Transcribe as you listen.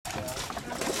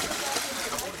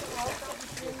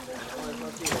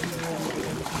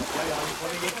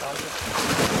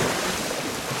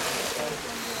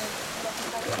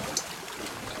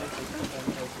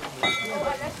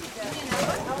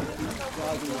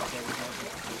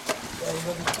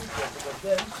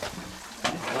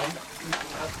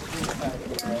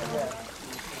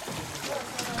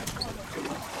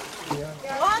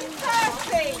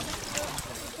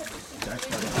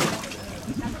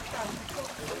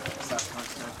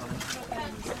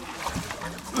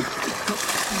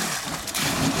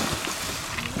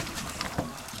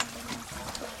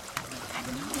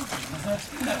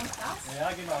Ja,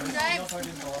 genau. Das ist heute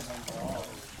in Deutschland. Wow.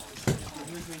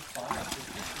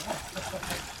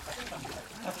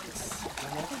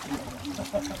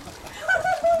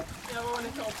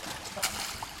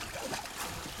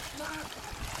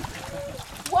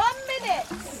 One minute.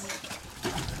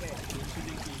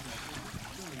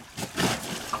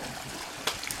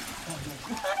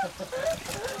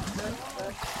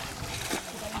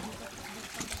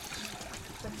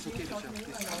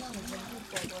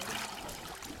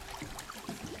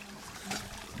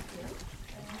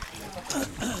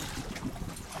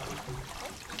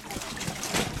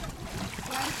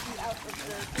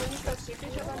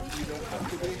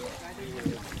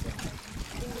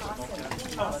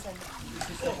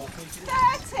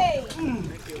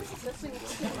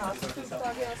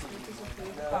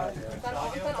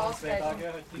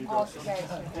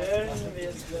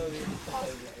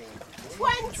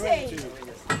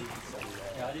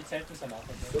 Ja, die Zeiten sind auch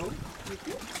so.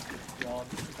 Ja,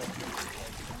 das ist auch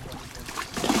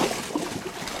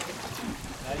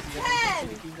Ten.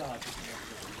 die Kinder hat.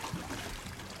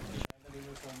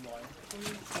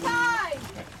 5,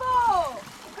 4,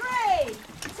 3,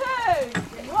 2,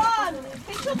 1.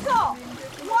 Hit your top.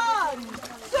 1,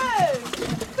 2,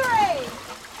 3,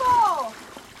 4.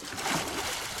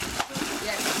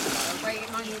 Yes. Wait,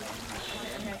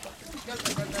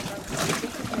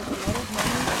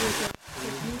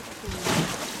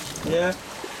 Yeah.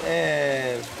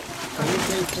 Can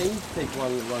you take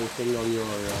one thing on your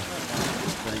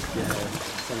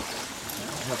some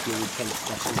help me with some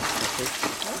stuff?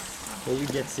 Can you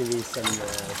get me some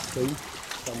soap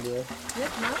somewhere?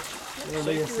 Yes, no?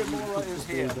 Wait,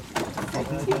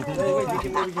 you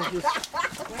can maybe get this.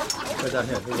 Right down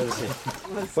here. We're gonna see.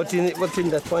 What's in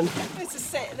that one?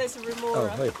 There's a remora.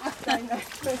 Oh, wait.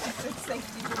 There's a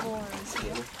safety remora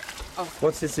here.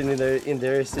 What's this in there? In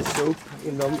there is the soap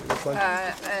in them. This one?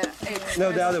 It's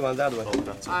No, the other one.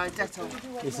 Dettol.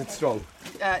 Is it strong?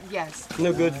 Yes.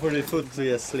 No good for the foot to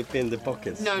just slip in the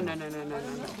pockets. No.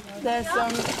 There's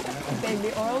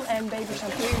baby oil and baby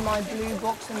shampoo in my blue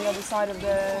box on the other side of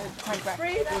the tank rack.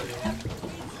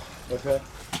 Okay.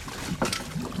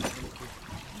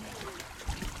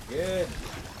 Good.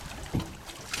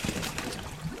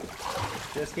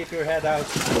 Just keep your head out.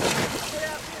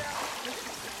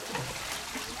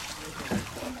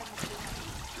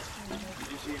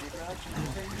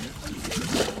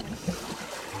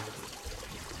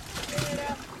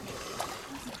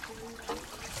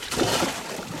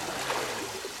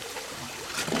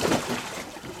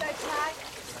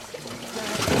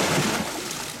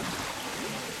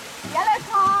 Yellow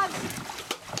card.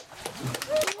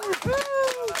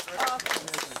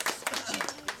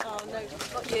 Oh no,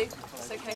 not you. It's okay.